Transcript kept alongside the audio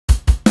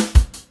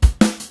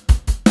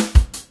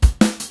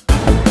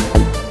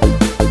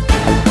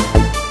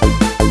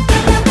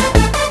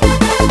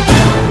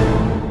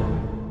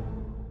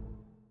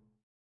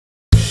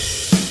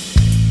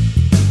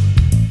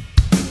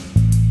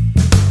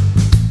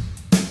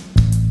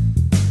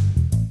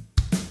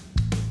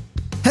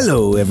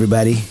Hello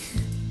everybody!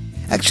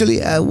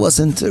 Actually, I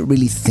wasn't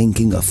really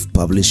thinking of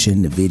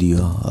publishing a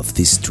video of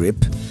this trip.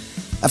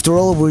 After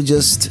all, we're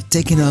just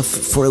taking off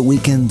for a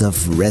weekend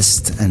of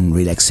rest and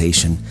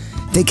relaxation,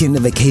 taking a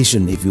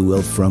vacation, if you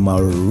will, from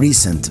our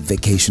recent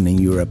vacation in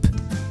Europe.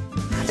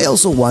 I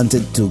also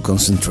wanted to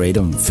concentrate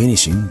on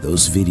finishing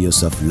those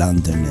videos of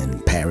London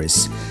and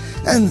Paris.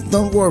 And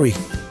don't worry,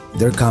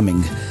 they're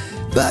coming.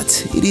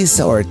 But it is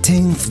our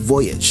 10th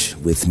voyage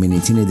with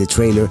Minitini the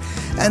trailer,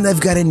 and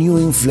I've got a new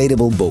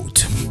inflatable boat.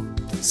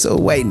 So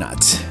why not?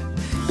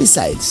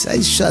 Besides, I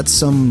shot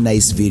some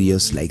nice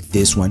videos like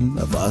this one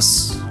of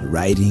us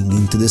riding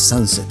into the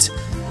sunset,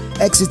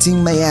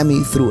 exiting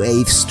Miami through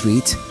 8th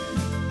Street,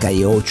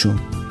 Calle 8,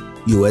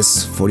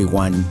 US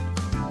 41,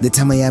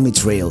 the Miami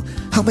Trail.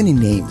 How many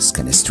names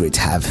can a street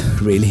have,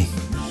 really?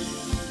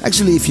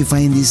 Actually, if you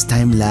find this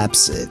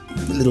time-lapse a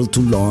little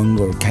too long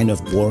or kind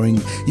of boring,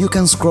 you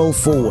can scroll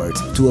forward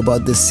to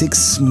about the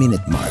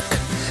 6-minute mark.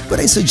 But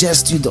I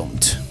suggest you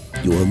don't.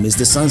 You will miss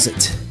the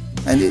sunset.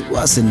 And it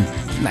was a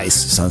nice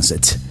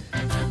sunset.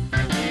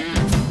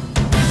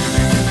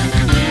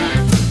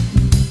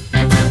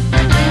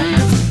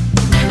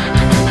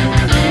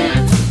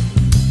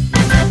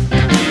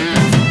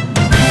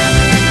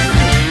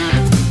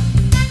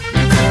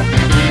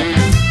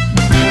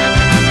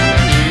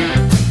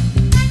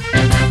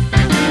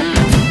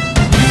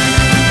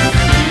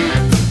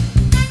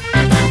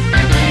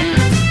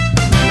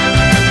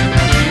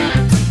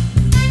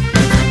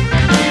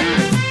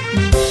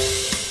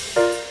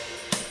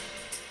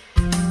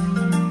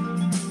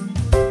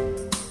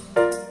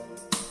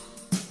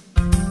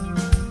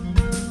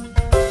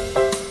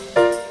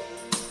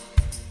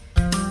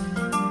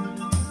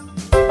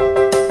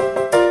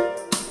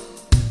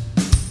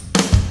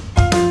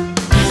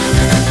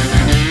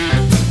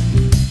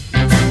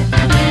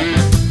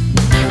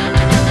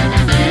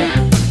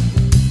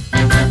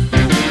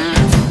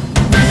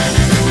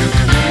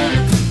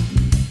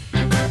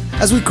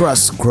 As we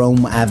cross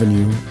Chrome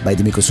Avenue by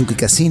the Mikosuke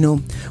Casino,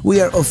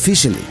 we are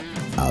officially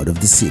out of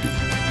the city.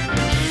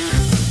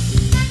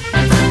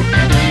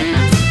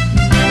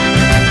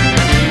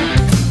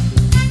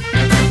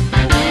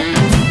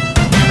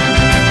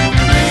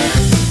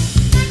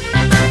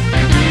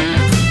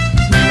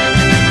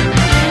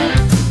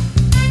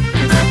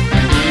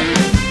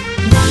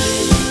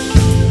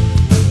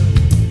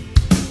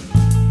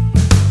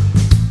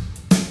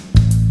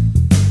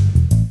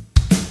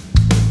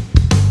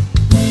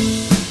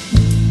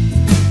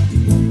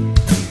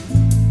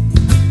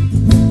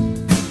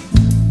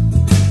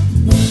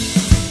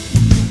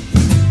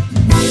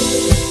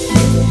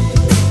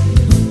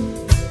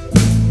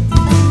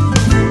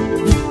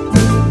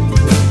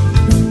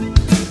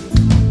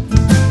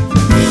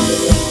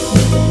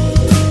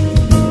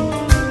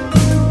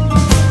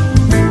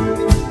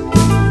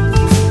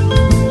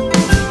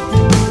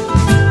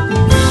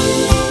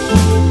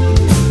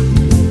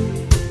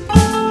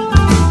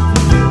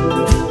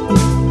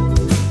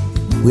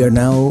 We are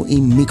now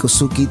in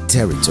Mikosuke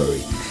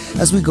territory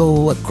as we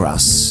go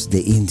across the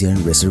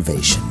Indian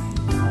reservation.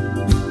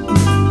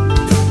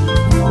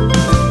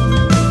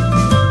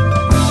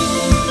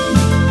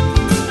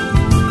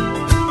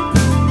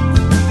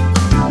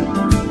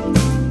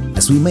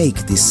 As we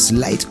make this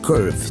slight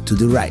curve to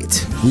the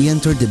right, we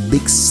enter the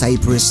Big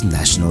Cypress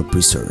National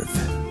Preserve.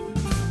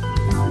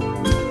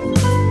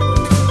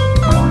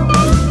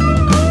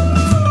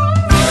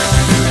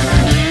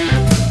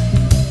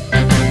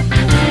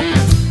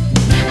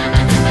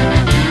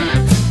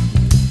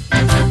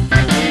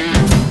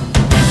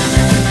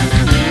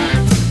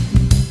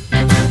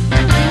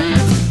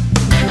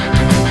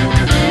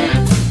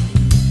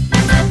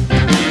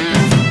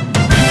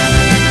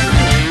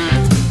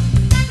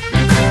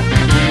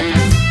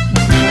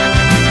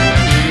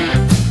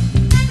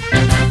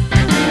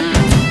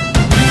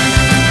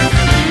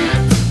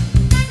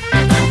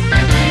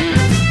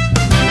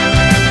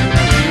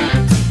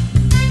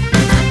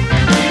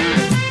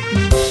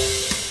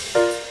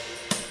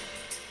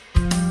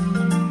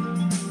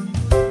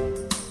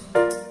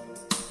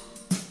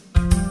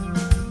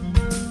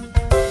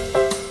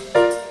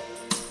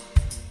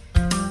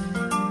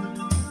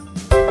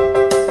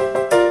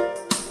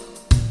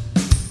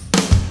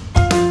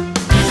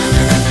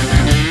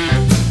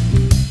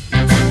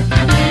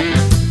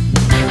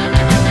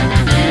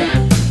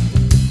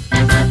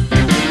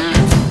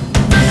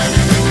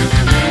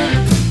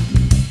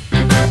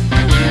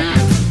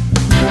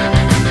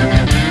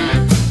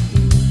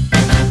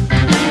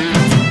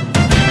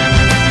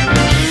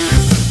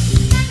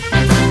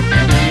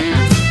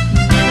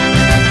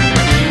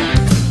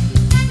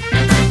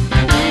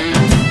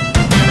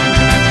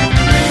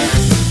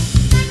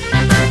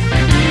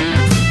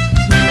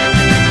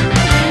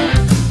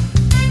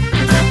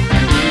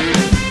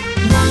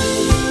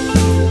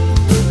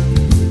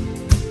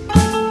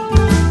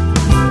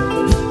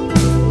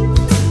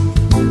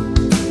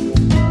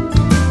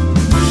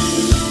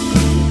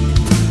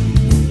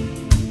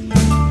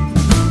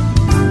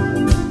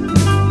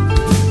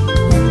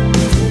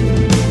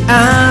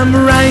 I'm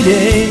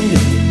riding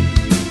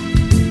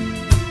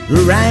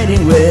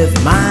riding with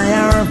my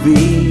RV,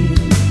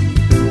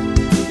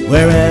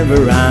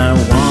 wherever I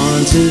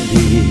want to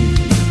be,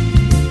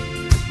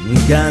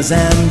 'cause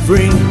I'm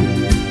free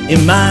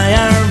in my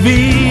RV.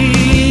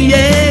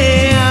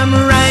 Yeah, I'm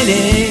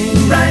riding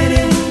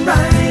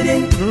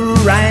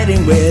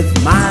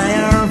with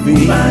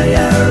my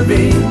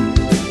RV,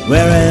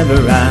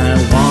 wherever I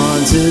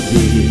want to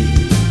be,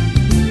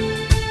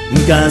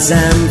 'cause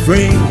I'm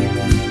free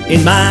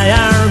in my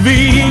RV.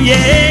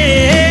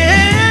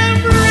 Yeah,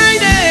 I'm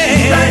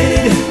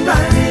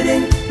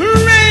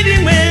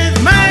riding with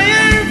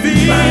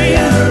my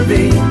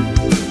RV,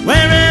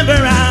 wherever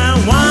I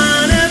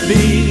wanna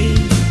be,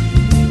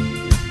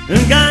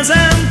 'cause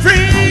I'm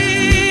free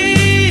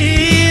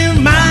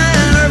in my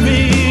RV.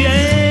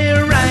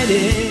 Yeah,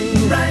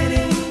 riding.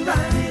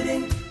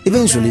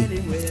 Eventually,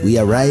 we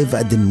arrive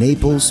at the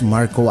Naples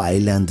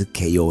Island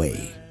KOA.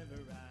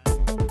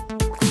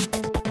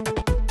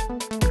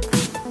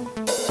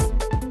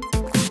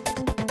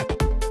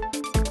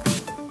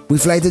 We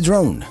fly the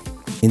drone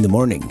in the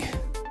morning.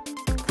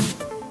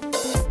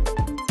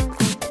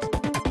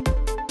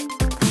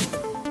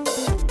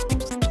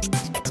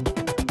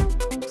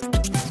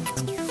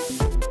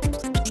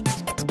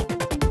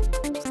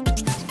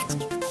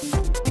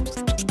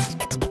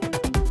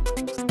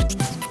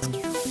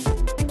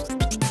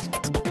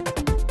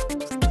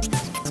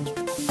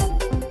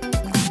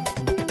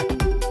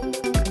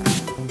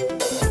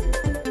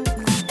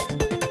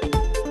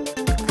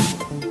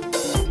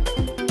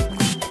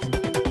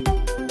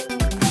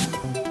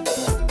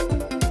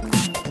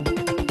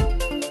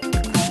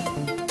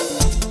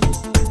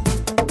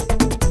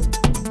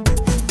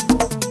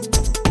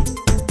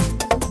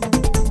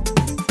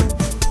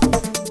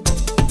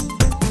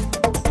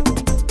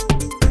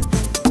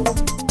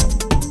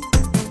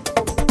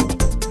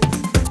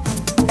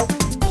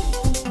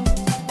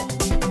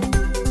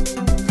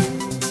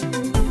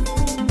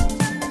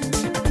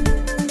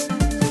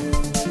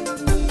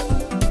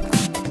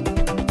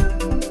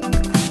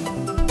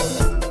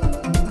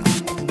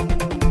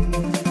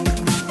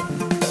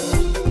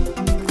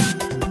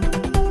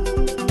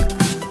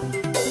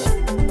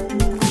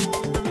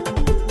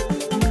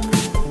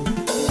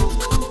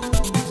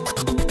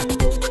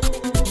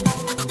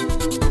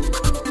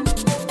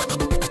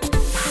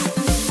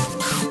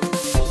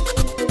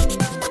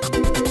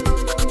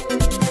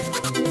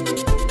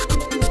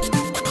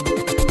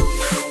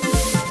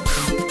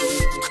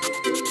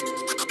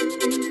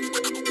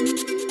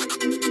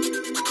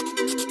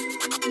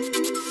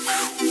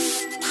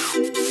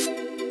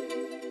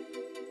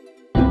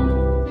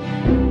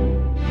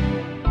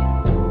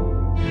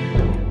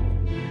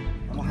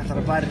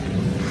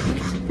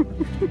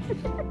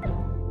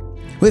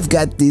 We've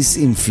got this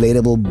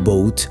inflatable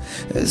boat,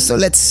 so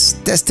let's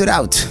test it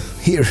out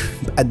here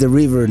at the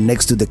river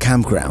next to the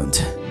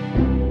campground.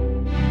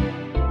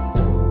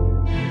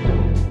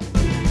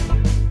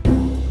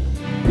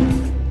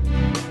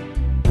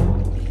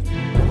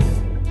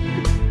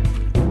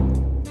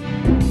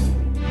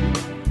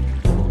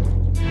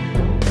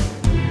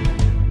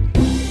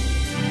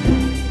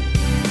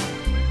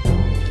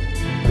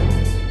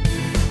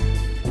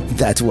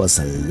 That was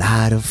a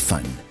lot of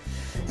fun.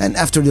 And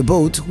after the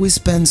boat, we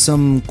spend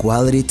some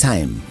quality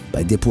time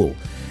by the pool.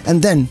 And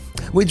then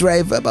we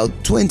drive about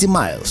 20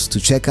 miles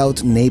to check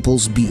out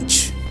Naples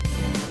Beach.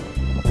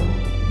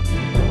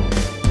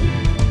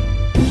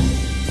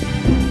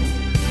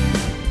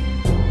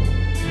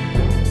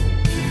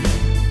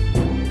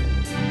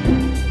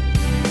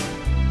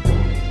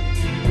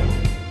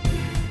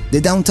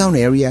 The downtown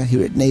area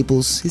here at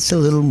Naples is a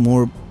little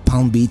more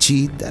Palm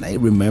Beachy than I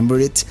remember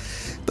it,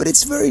 but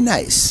it's very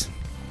nice.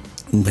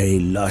 Very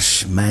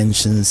lush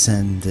mansions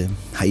and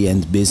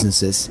high-end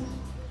businesses.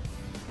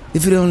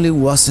 If it only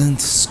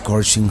wasn't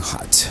scorching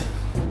hot.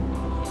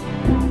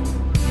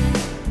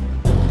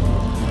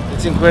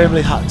 It's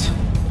incredibly hot.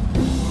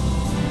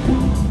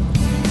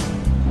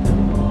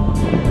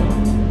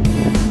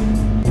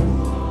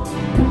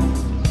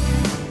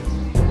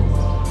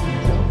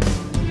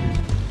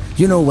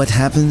 You know what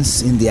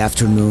happens in the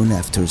afternoon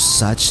after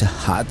such a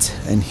hot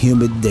and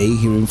humid day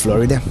here in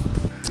Florida?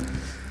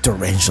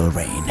 Torrential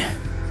rain.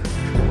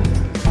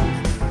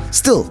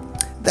 Still,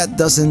 that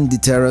doesn't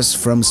deter us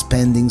from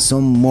spending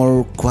some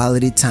more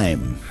quality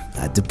time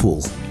at the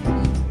pool.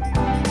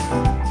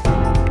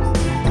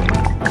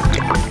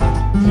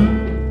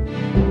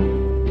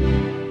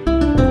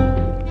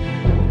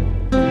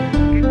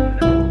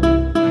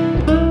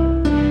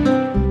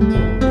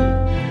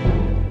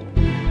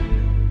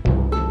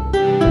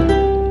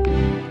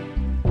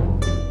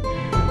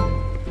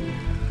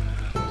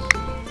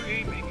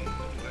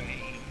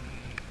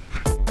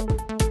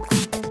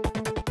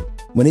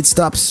 When it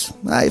stops,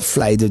 I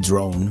fly the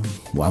drone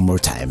one more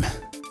time.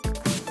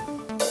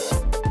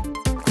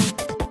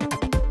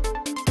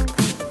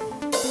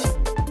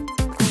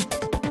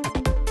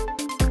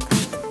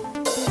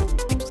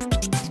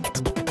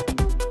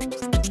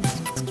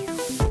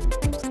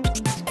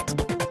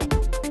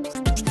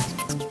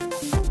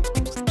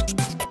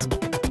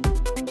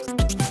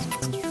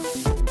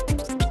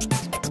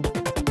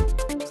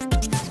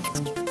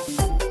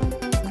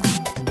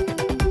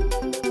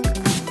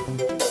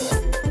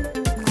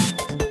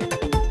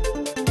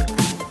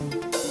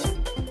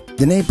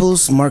 The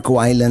Naples Marco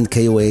Island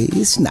KOA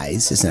is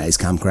nice, it's a nice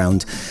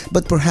campground,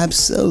 but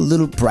perhaps a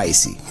little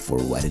pricey for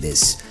what it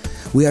is.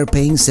 We are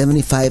paying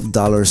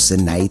 $75 a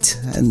night,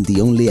 and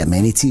the only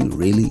amenity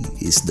really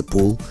is the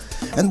pool.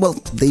 And well,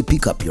 they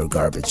pick up your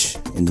garbage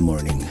in the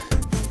morning.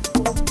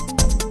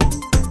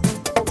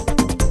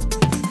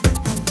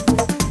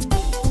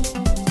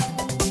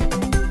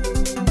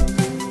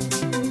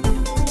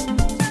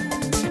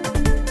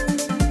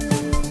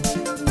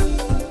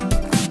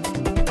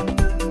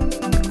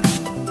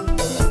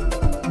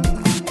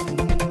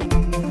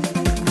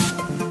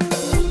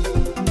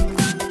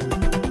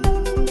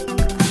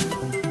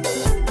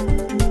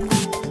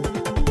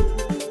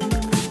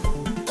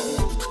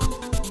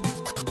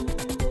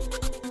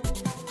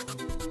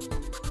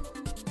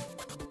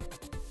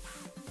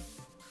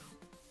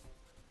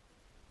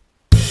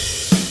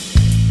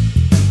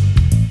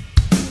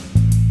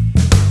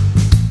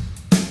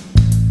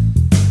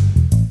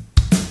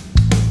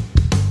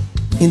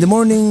 In the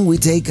morning, we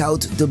take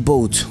out the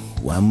boat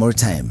one more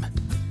time.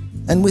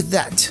 And with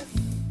that,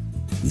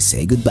 we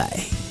say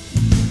goodbye.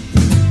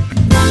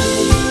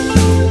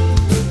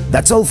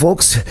 That's all,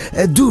 folks.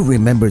 Do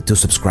remember to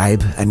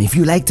subscribe, and if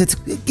you liked it,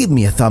 give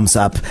me a thumbs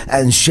up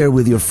and share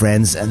with your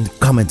friends and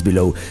comment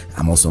below.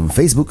 I'm also on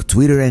Facebook,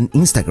 Twitter, and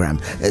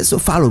Instagram, so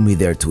follow me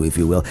there too if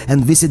you will,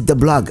 and visit the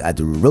blog at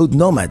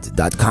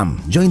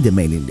roadnomad.com. Join the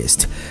mailing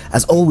list.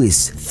 As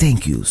always,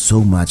 thank you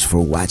so much for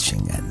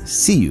watching, and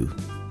see you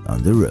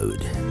on the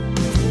road.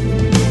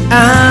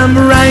 I'm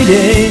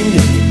riding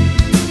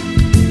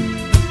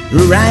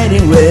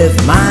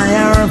with my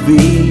RV,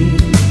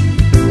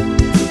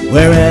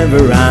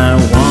 wherever I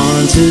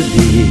want to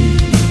be,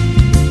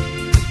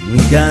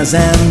 because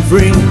I'm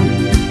free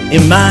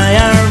in my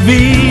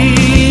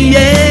RV.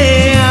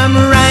 Yeah, I'm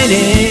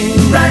riding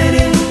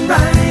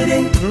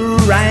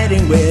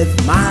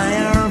with my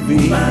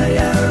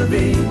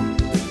RV,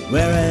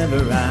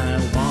 wherever I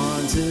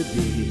want to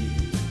be,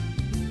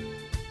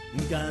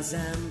 because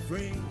I'm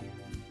free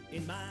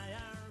in my